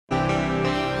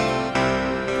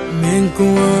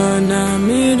Menkuana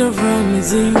made of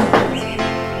Ramsey.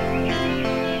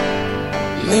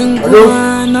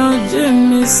 Menkuana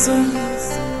Jemison.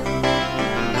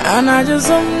 And I just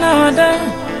know that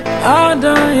I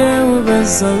don't hear with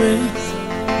us away.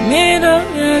 Made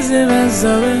of years even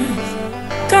away.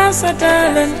 Can't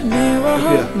settle never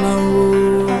hope my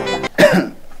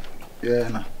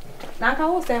yeah. Naka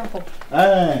wo sempo.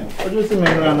 Ojo si me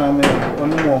ra na me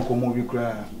onu mo ko mo bi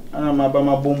kra. Ana ma ba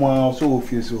ma bomo so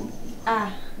ofie so.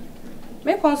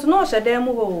 Me konso no hyedem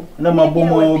ho. Na ma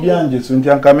bomo obi anje so nti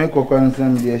anka me kokwa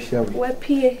nsam de ahia we. We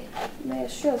pie. Na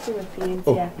sure so we pie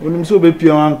ntia. Onim so be pie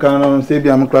anka no se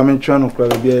bia me kra me twa no kra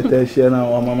bia eta ahia na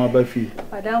wa mama ba fi.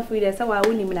 Madam fu de se wa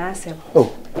wonim na asem.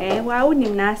 Wa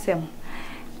wonim na asem.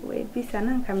 We bisa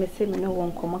na nka me se me no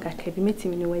won komo kakra bi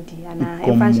metimi ne wadi ana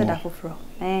e fa nhyɛ da foforo.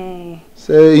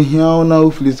 Se hia na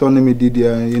ofili so na me didi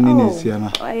a yeni na sia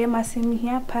na. Oye masem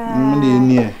hia pa. Me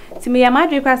ni e. Ti me ya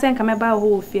madwe kwa se nka me ba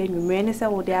ho ofie nwumre ne se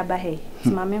wo de aba he. Ti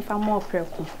ma me fa mo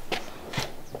preko.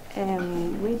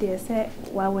 We de se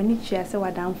wa wani chia se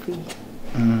wadamfo yi.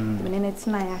 Me ne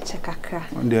tina ya che kakra.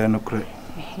 Nde no kre.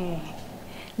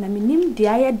 Na minim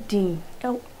dia ya din.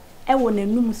 E wo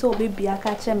nanum se obebia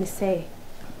ka che me se.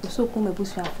 So come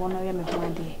busuafo no ye me ho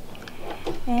ade.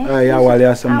 Ya wale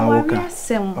asem na woka.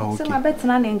 Se ma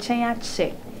betena ne nchen ya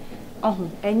che.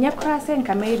 Enye kra se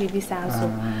nka me bibi sanso.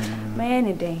 Me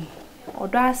ne den.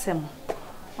 Odo asem.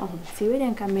 Ti we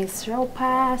den ka me srew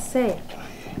pa se.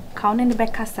 Ka one ne be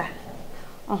kasa.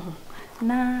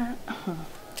 Na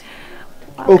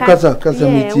kasa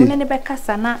meti. One ne be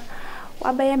kasa na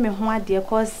wa be ye me ho ade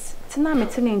cause tina me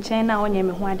tene nchen na onye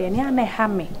me ho ade ne ana ha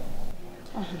me.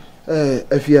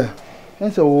 Afya.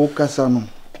 Ense wo kasa no.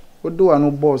 Odo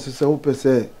anu boss se wo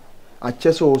pese ache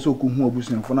wo so ku hu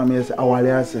abusuafo na me se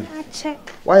awale ase. Ache.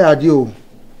 Why ade o?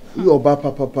 You oba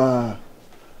papa.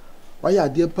 Why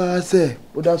ade pa se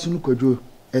oda sunu kwadwo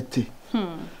ete.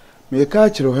 Me ka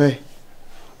kire he.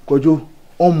 Kwadwo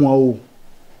omwa o.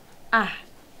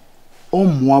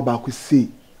 Omwa ba ku se.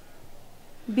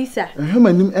 Bisa.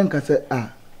 Manim enka se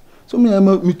so me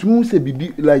mitunu se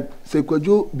bibi like se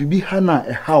kwadwo bibi hana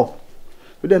e how.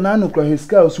 We dey na no kra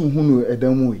hiska so hu no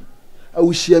edam we. A wo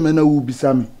hia me na wo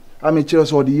bisa me. A me kire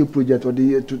so de ye project o de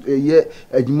ye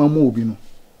adwuma mo obi no.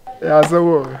 Ya se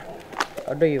wo.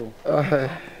 Odo yo.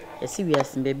 Esi wi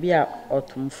asin be bia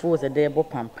otumfo se de bo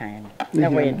pampan no. Na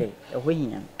wo ye de e ho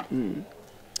hia.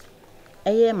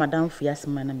 Eye madam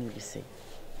fiasma na me bi se.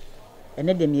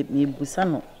 Ene de me busa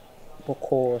no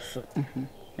boko so.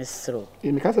 Mesro.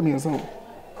 E me casa minha são.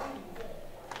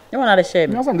 Eu não era chefe.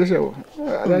 Não são deixa eu.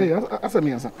 Asa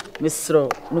minha são. Mesro,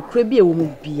 no krebi e wo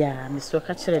mu bia, mesro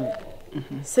ka kire me.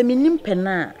 Se menim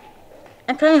pena.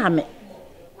 Ankan ha me.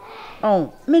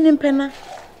 Menim pena.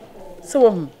 Se wo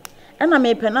hu. Ana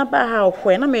me pena ba ha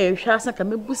okwe na me hwa asa ka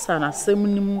mebusa na asem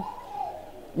nim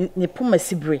ne poma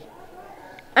sibre.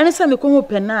 Ani se me ko hu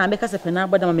pena, me ka se pena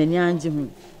boda ma mani anje hu.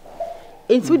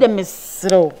 Enti wo de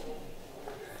mesro.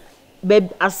 Be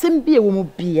asem bia wo mu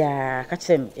bia ka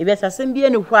kire me e be asem bia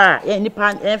ne ho a ye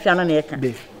nipa enfia no na ye ka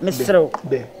mesro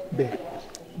be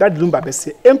that lumba be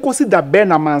se enkosi da be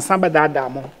na mansa be da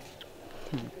mo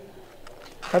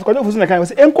ka ko no fusu na kan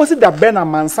se enkosi da be na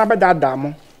mansa be da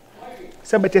mo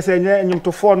se be te se nyum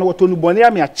to fo no to nu bone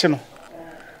ya me ache no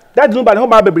that lumba ne ho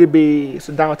ba bebrebe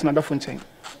so da what na da fo nchen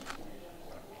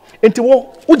enti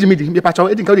wo ujimidi me pa chawo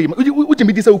edi nka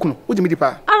ujimidi se wukuno ujimidi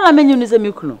pa ala menyu ni se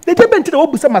me kuno de te benti na wo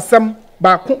busa masam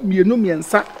ba ko mienu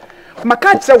miensa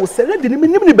maka kire wo se ledi ni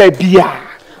nim ni ba bia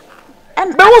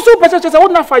ba wo so pese se wo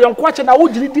na fa yonko ache na wo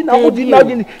jiri na wo di na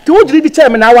di ti wo jiri di che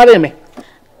me na aware me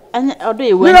anya odo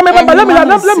ye we ni na me ba let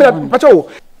me pa chawo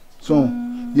so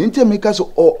ye nche me ka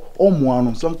so omo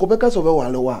anu so nko be ka so be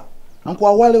wale wa anko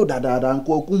awale dada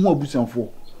anko ku hu abusanfo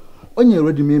onye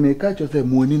ready me ka kire se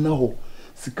mo ani na ho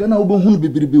sika na wo hunu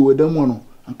bibiribi wadamu no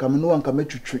anka me no anka me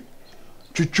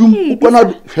twitwum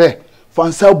ukona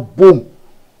fansa bom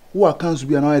wo accounts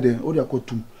bia na ide o de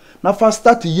akotum na fa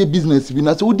start ye business bi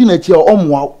na se wo di na chi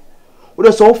omwa wo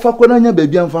de so wo fa kwana nya ba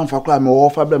bia mfa kwa me wo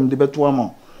fa bem de beto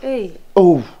ama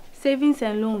savings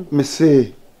and loan me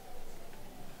say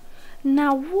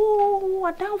na wo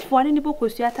adamfo ani ni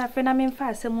bokosu ata fe na me mfa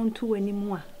asem ntu wani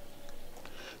mu a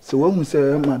se wo hu se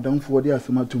madam fo de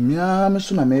asem atumia me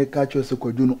so na me ka cho se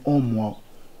kwadwo no omwa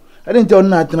ade nti on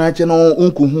na atena che no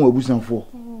unku hu abusanfo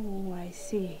I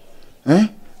see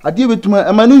ade betuma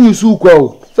amanu nyusu kwa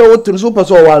o se wo tiri so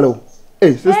paso wale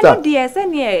sister eno die se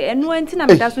ne enu anti na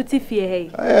me da so tifie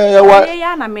he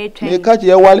ya na me twen me ka che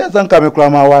ya wale asanka me kura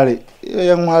ma wale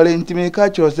ya nwale nti me ka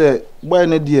che se boy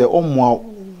ne die omwa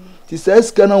ti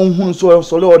says kana unhu so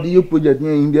so le odi ye project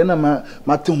ni inde na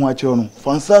ma te ho a kire no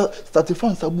fansa start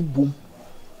fansa bubum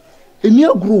eni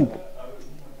agro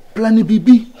plan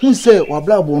bibi hu se wa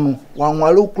blabo no wa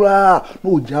nwale okra na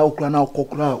oja okra na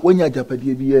okokra wonya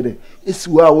japade bi ye de esi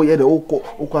wa wo ye de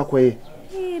okwakoye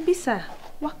bisa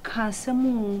waka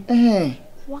semu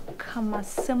waka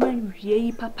masema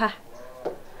wie papa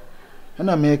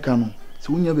na me ka no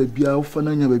so wonya ba bia wo fa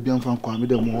na nya ba bia mfa kwa me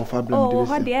de mo fa bla me de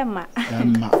ho de ma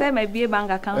se ma bie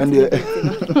bank account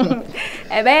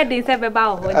e be de se be ba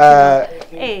ho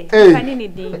fani ni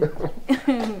din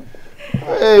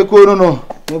ko no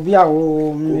Obia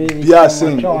wo bia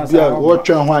sen bia wo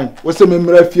twen hwan wo se me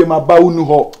mra fie ma ba unu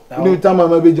ho unu tama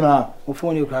ma be gina wo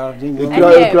phone you crowd din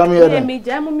ekra me yede me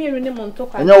ja mo miru ni mo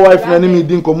ntoko anya wife na ni mi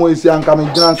din komo esi anka me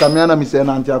gina anka me na me se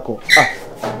na anti akọ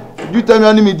you tell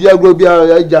me ni mi dia gro bia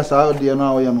ya jasa de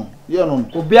na wo ye no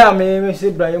obia me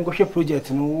se bra yen ko hwe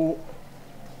project no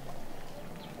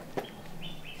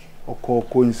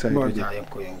oko inside no ja yen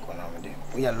ko na me de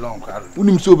we are long crowd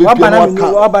unim so be pia no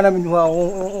aka abana me hu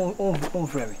on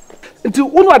frame nti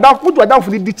unu adam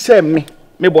fu di che me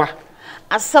boa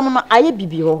asam no aye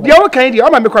bibi ho dia wo kan dia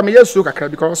o ma me kwa me yesu kakra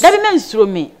because da bi me nsuro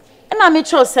me na me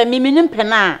cho se me nim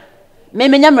pena me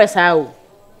nya mresa o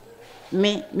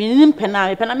me nim pena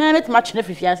me pena me metima twene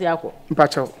fifiase akọ mpa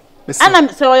cho ana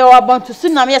se yo wabonto su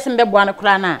na me yesem be boa no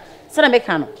kra na se na me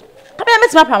ka no ka be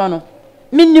metima pama no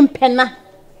me nim pena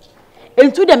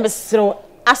entu de mesro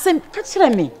asem ka kire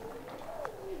me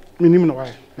nim no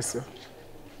why mesro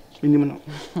nim no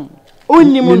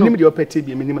onnim no nim de opete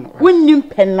bi nim no wonnim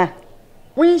pena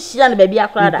wonhia na ba bi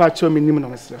akra da mpa cho nim no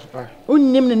mesro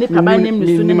onnim no ne papa nim no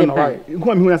su ne pa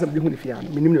ko me hu na se bi hu ne fia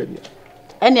no nim no ba bi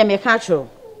ene me ka cho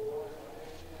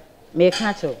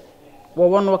wo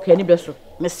wono ka ni beso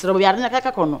mesro bi ade na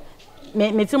kaka kono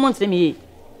me timo ntre me yi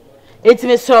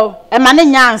etime so e ma ne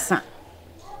nyansa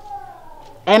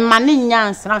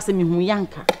na se me hu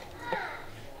yanka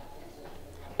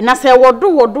na se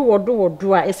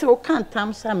wodo a ese wo kan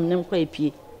tam sam nem kwa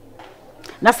epie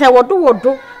na se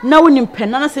wodo na woni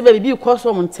mpena na se ba bi ko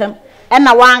so mo ntem e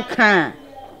na wanka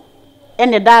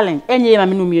ene darling enye ma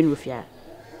me no mienu ofia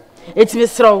etime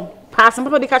so pass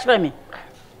papa bi ka kire me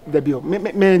Debio,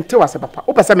 me nte wase papa.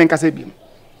 O pesa men kase biem.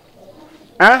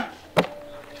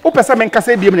 O pesa men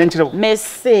kase biem na nkyere wo. Me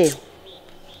se.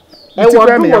 E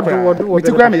wodo.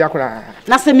 Mitigwa me yakora.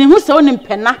 Na se me hu se onim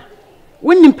pena.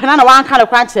 Wonim pena na wanka na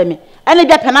kwa nkyere me. Ene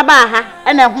bia pena ba ha.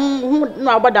 Ene hu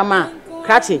no abodama.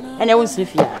 Krache, ene won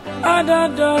sifia.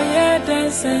 Odo ye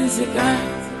den sensika.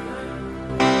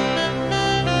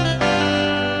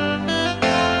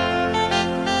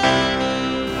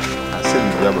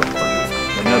 Asen diabo.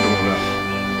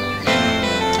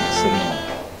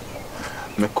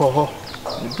 Me call ho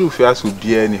do fia so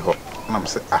bia ni ho na me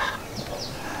say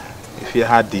if you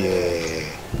had the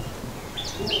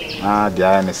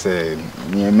dia ne say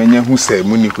me menya hu say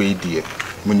muni ko idie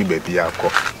muni ba bia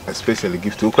akọ especially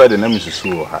gift okra de na me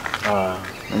susu ha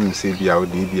me say bia o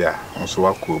de bia nso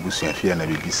wakọ obusu afia na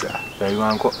bibisa dai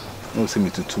wanko no say me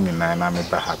tutu me na me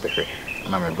ba ha behwe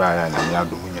na me ba ya na me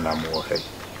adom nyina mo ho hai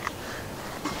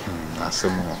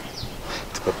asemo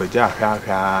papa ja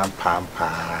hwa pampa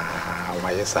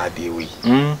wa yesa de wi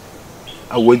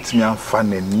a wantimi amfa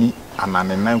nani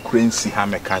anane nan kurensi ha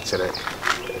me ka kire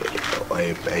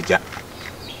eja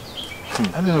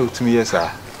ana no timi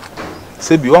yesa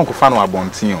se bi won ko fa no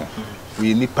abonten o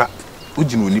we nipa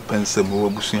ugino nipa nsam wo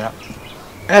abusua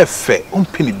efe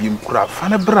ompeni bi mkura fa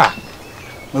ne bra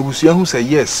mabusua hu say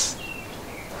yes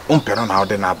ompero na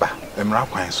ode na ba emra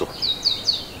kwan so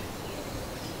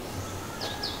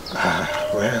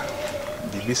well,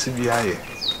 the BCBI,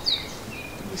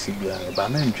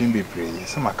 but I'm dream be brave.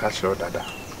 Some are catch your dada.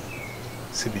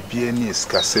 Se be any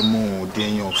escasemo,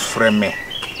 then your frame.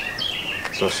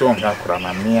 So, show me a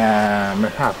crana, me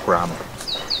ha crano.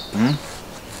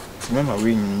 Remember,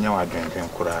 we knew I drink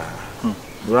and cura.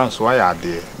 Runs why are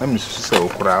there? Let me say,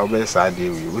 cura, best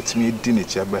idea. What's me dinner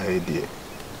chair idea?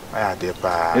 I had there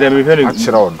by a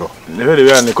child. Never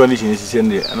the the condition is in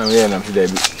there, and I am today.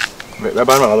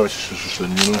 Baba no alo susu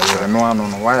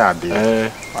no why are they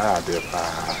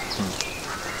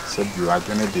said you are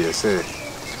gonna dey say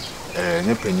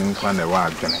nye penyim kwa na wa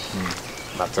adwene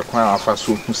but kwa afa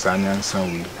so hu sanya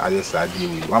nsan wi aye saade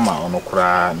wi mama ono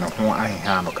kura ne ho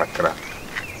aheha no kakra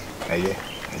eye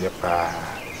pa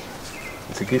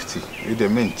it's a gifty you the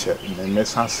menche na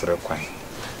mesansre kwan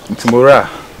ntimora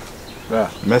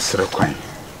mesre kwan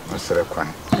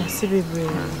sibibre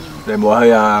le mo ha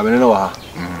ya meneno wa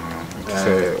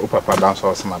say o papa dance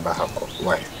house ma ba hako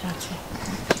why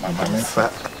mama me fa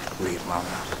we mama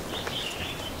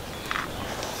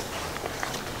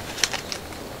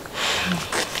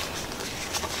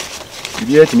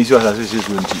Bibi to me so as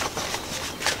 20.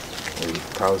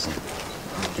 8,000.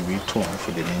 To be 2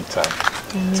 for the meantime.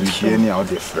 To be any out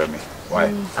there for me.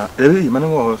 Why? Man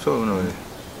go so no.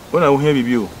 When I hear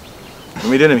bibi o.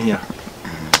 Me dey na here.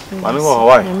 Man go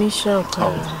why? Me sure.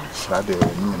 Friday,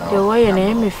 the way your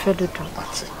name is Fedoto.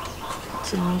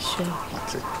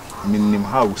 Minim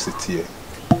house here.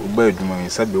 Ugba edwuma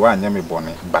said be wa anya me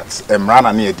bone but emra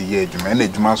na na e di edwuma na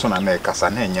edwuma so na na e kasa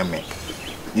na enya me.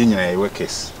 Ye nyina e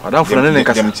workers. Adam for na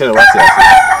kasa dem chere what ya.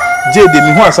 Je de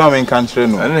mi hu asam men kan chere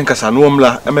no. Na kasa no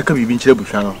omla emeka bibi chere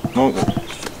busha no. No.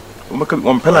 Omeka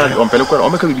ompele kwa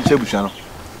omeka bibi chere busha no.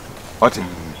 What?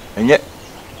 Enye.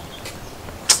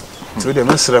 So dem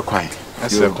nsere kwan.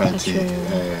 Nsere kwan ti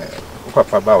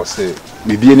papa ba o say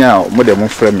bibi ni a mo dem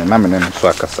frɛ me na me ne so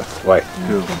akasa. Why?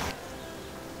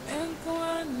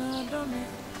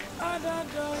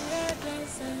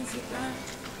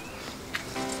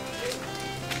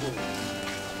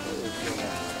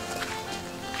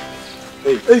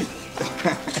 Hey.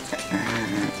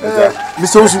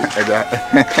 Mr. Osu.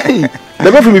 Hey.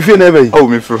 Never for me feel never. Oh,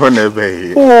 me for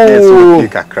never. Oh,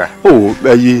 kakra. Oh,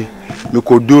 ayi. Me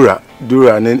ko dura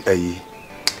nen ayi.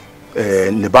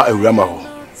 Ne ba awurama ho.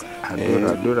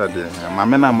 Dura de. Ma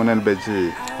me na mo ne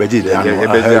beji de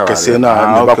ano. Kese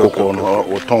na ne ba kokko no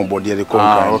o ton body de kon.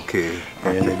 Okay.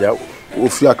 Ne ja o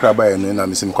fi akra ba eno na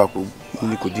me sim kwako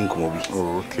ni ko din komo bi.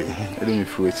 Oh, okay. Ele me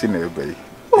fu eti na ebe.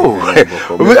 Oh,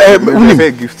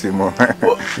 me Gifty mo.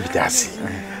 Bidasi.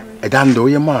 Edando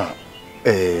ye ma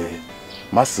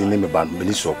masi ne me ba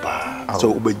me so pa.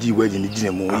 So obedi waji ni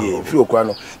gine mo ye. Fi okwa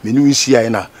no me nu nhia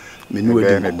na me nu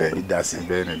wadi bidasi.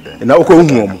 Na okwa hu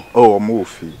mo. Oh, mo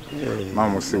ofi. Ma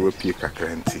mo se we pie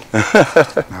kakranti.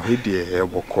 Na we de e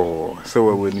boko.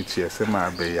 So we ni tie se ma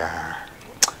be ya.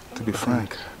 To be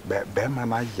frank, be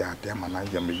man ya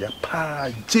me ya pa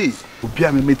je obi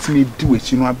a me metimi di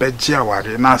wechi no abeje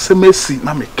aware na asemesi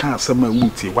na me kan asema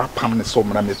wuti wa pam ne so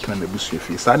mra me tena na busu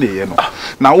efi sa na ye no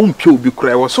na wo mpie obi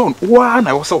kura wo so wa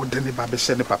na wo so de ne ba be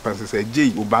hye ne papa se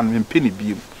je oba no mpe ne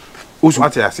bi ozu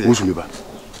ate ase ozu me ba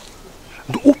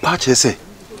do o pa che se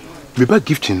me ba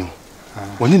Gifty no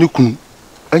woni ne kunu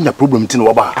anya problem tin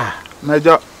wo ba na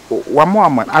ja wa mo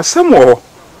aman asem wo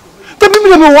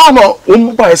me wa no o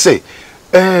mu ba se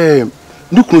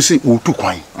ni kunu se o tu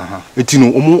kwan eti no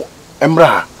o mu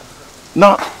emra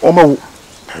na o ma wo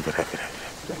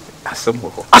asem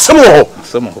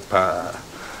wo pa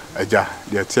aja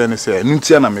de tie ne se nu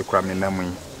tie na me kwa me na mu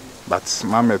but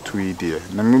mama tu idea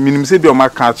na minim se bi o ma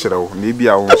ka kire wo na bi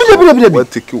a wo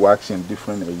what take you action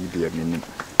different idea minim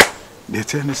de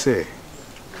tie ne se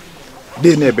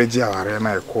de na ebeji aware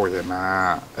na ekoye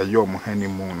na ayo mo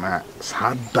honeymoon na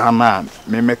sada na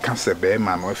me ka se be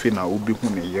ma no afi na obi hu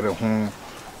ne yere ho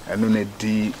eno na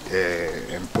di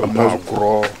empono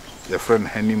agro ye friend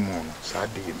honeymoon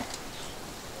sada no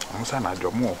amusa na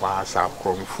adwomo ho asa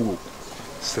kromfu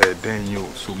se den yo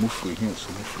so mu firi hin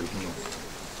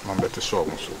no better so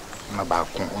mo so na ba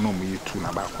kon ono mu yitu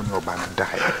na ba kon oba na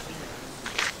die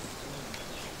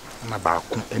na ba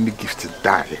kon any Gifty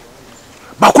die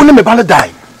ba ko ne me ba le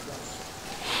die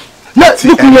na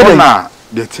ni kunye na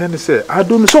de tiene say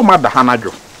ado no so ma da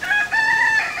hanadwo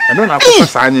eno na akọ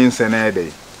sa anyi nse na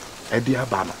ede edi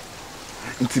aba no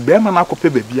nti be ma na akọpe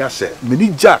bebia hye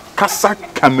meni ja kasa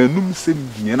kamanum se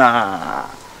nyina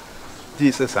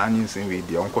Jesus anyi nse we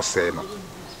di onko se no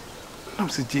nam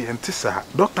se ji entisa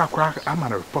doctor kra ama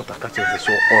na report akache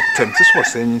so otemti so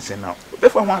se anyi nse na be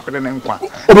fa ho akode ne nkwa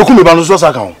obeku me ba no so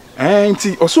sa kan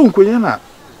nti oso nkonya na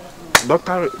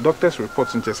doctor's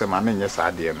report nche se ma na nye sa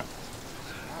ade no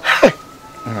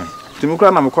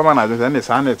timukra na mkoma na je ne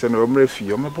sa na ete no omre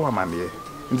fi o mebo amane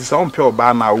nti sa ompe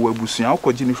oba na wo abusuan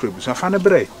okogi ni fre abusuan fa ne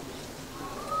bre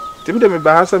timide me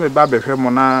ba hasa me ba behwe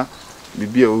mo na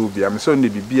bibia o bia me so ne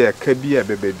bibia ka bia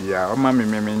bebe bia o ma me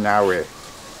nyawe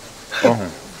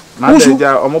na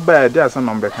deja o mo ba dia sa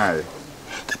no mbe kan ye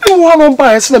me wo no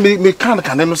ba ese na me kan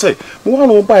no say me wo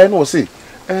no ba no say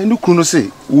ni kunu no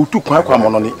say wo tu kwan kwa mo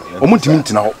no ni o mo ntimi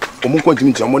ntina ho o mo kwa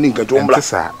ntimi ntina mo ni nka jo mbla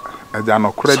sa aja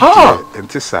no kura de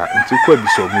entisa nti kwa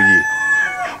biso mu yi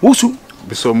wosu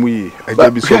biso mu yi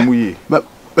aja biso mu yi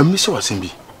mi se wasen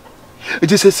bi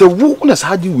e se wo na sa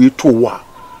adi we to wa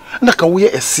na ka wo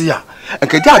ye ese a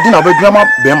nka ja adi na ba drama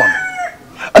be ma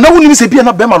ana wo ni se bia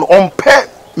na be ma no on pe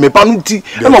me pa no ti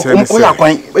na ko ya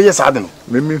kwan be ye sa adi no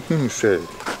me hu se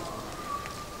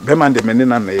be ma de me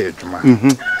na ye adwuma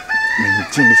me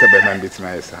ti ni se be ma beti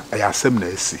na yesa aya asem na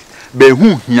esi be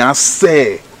hu hia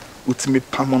se utimi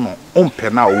pamono ompe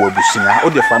na wo abusunya o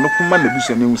de fa no kuma na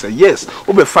abusunya hu say yes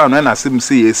o be fa no na asem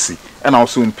say esi e na o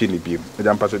so mpi ni bi e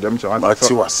jam pato jam chawa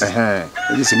ati wase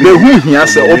be hu hia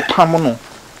se o pamono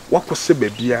wakose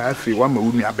bebia afi wa ma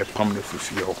wunu abepam na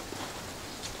fufie ho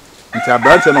nti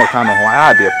abrante na oka no ho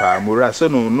ade pa mura se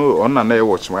no onna na ye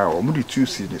watch my o mu di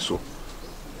 2C ni so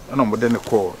ana mo de ne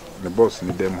call the boss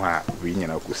ni dem ha we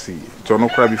nyina kosi to no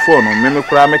kura before no me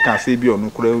kura me kan say bi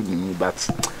onu kura ni but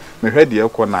me hwede e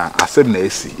ko na asem na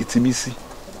esi itimisi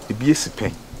ebi esi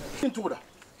pen into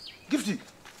Gifty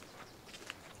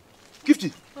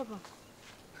papa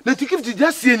na ti Gifty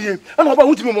just see ni ana oba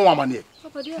wutimi mo amane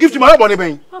Gifty ma bo ne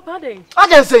ben papa dey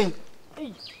agen sen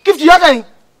Gifty agen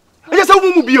eje se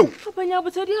mu bio papa nya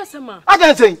botadi asema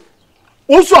agen sen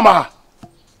wonsuama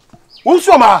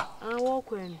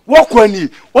Wokwani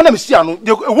wona me sia no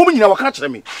de wo mu nyina waka kire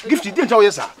me Gifty di nta wo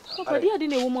yesa papa di ade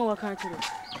na wo mu waka kire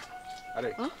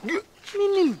are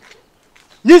minim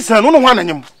ni san no ho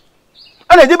ananyem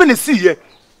ana je be ne siye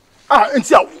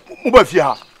enti a mo ba fie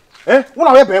ha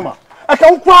wona we be ma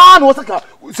aka wo kwa na wo saka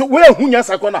so we hunya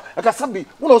saka na aka sabi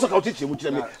wona wo saka wo chiche mu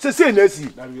kire me se na si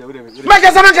me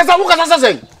kasa wo kasa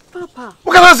sen papa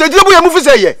wo kasa se di bo ya mu fi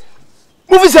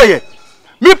seye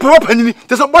me papa nyini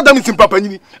te so boda mi simpa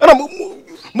panyini ana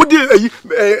mo di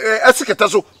asiketa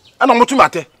so ana mo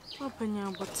tumate papa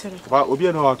nya botere ba obi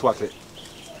eno watu ate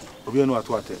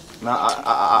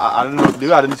na no de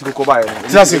ga ni siko ba ye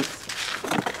tase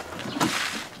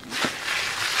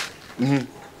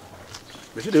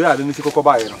be de ga ni siko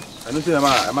ba ye no anu se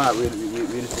ma we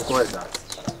ni siko ba that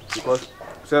because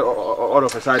say all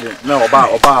of a sudden na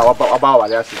oba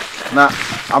wale ase na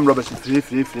am robert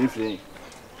free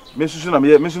me susu na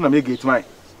me gate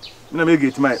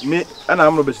mine me ana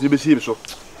am robert ni be see so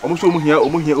omo so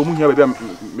omo hia bebe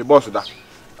me boss da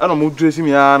ana mo dress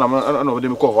mi ana de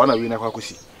me ko ho na we na kwa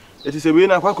kosi eti se we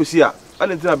na kwa kosi a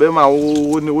ana ntina be ma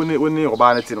woni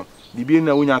oba na ti no bibi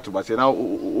na wonya to ba se na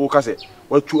wo ka se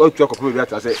watu akopro bi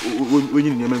ata se wonyi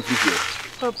ni ma mfifie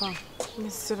papa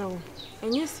misero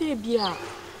enye se bia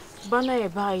bana e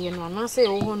ba ye no na se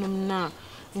wo honum na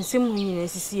nsem hu nyina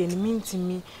sisi eni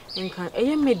mintimi nka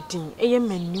eye medin eye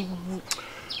maniwu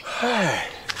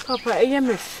papa eye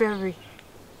me ferry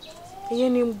eye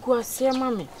ni mguase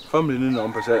mame family ni na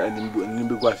ompesa ni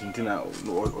mguase ntina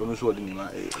onu so odi ni ma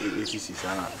sisi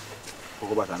sana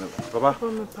ko bata na papa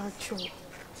me pacho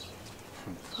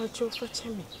for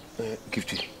chemi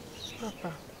Gifty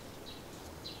papa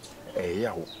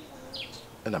yawo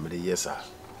na me de yesa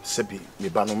sebi me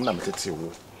ba no na me tete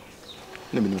wo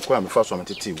na me kwa me fa so me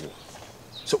tete wo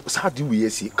so sadi we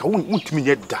yesi ka wontumi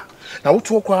nye da na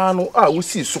woto kwa no wo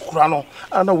si sukura no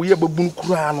na wo ye babun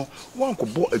kura no wanko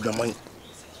bo adwaman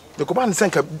de ko ba ne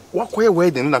senka wakoye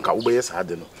wedding na ka wo be yesa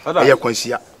ade no ye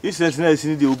kwansia isense na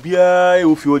esini de obia e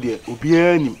ofi ode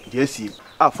obia nim de asi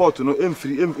fort no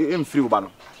emfiri oba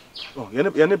no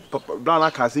yene bla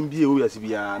na ka sem bia wo yasi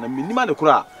bia na minima de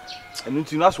kura enu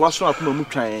nti no aso akoma mu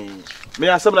twan me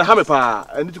asem na ha me pa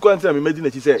enu ti ko ntia me medi na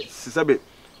chi se sebe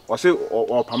o se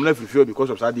o pamna frifio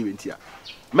because of that event here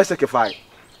meseke fai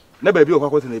na ba bi o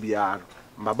kwakwete na bia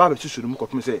no baba be susu mu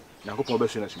kopem se Nyankopon be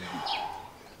su na sumi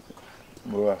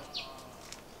bro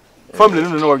family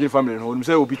no working family no me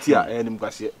say obi ti a enim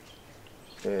kwase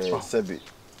sebe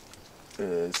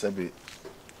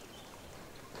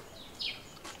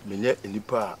menye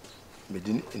enipa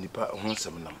medini enipa ho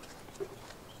nsem nam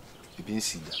ebi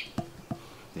nsida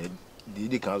ne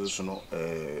di kan so no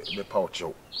be pa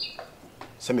ochew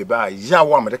se me ba ya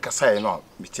wa me de kasa ye no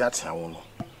me ti atia wo no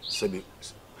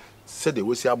se de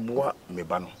wosi aboa me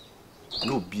ba no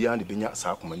na obia ne benya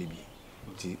sa akoma ne bi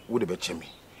ti wo de be cheme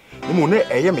mo ne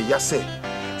eye me ya se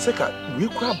ka we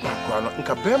kura bakura no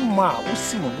nka be ma wo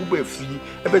si wo bu ba fi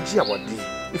e be ji awade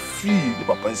e fi ni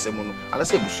papa nsem no ala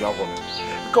se busu aho no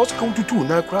ka wo ka wututu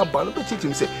na kura ba no be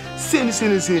chichim se na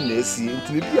esi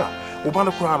ntini bia wo ba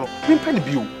no kura no me mpa ne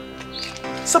bio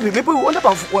sabi me bo onda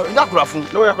ba yakurafun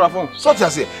no yakurafun so ti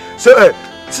ase se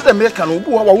de me ka no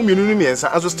bu wa wo mienu ni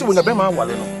miensa aso still nya be ma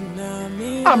wale no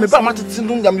me ba ma tete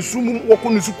no nya me sumu wo ko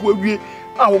no suku awie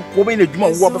wo ko be na dwuma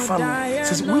wo be fa no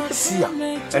se we si a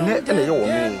ene ye wo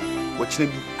no wo kire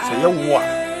bi se ye wo a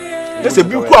se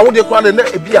bi ku a wo de kwa na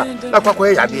ebia na kwa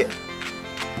ye yade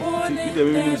ti de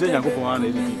me se Nyankopon ana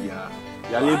e bi bia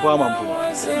ya le bo amampo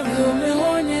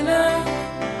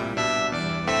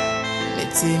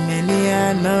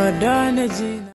Timenia no done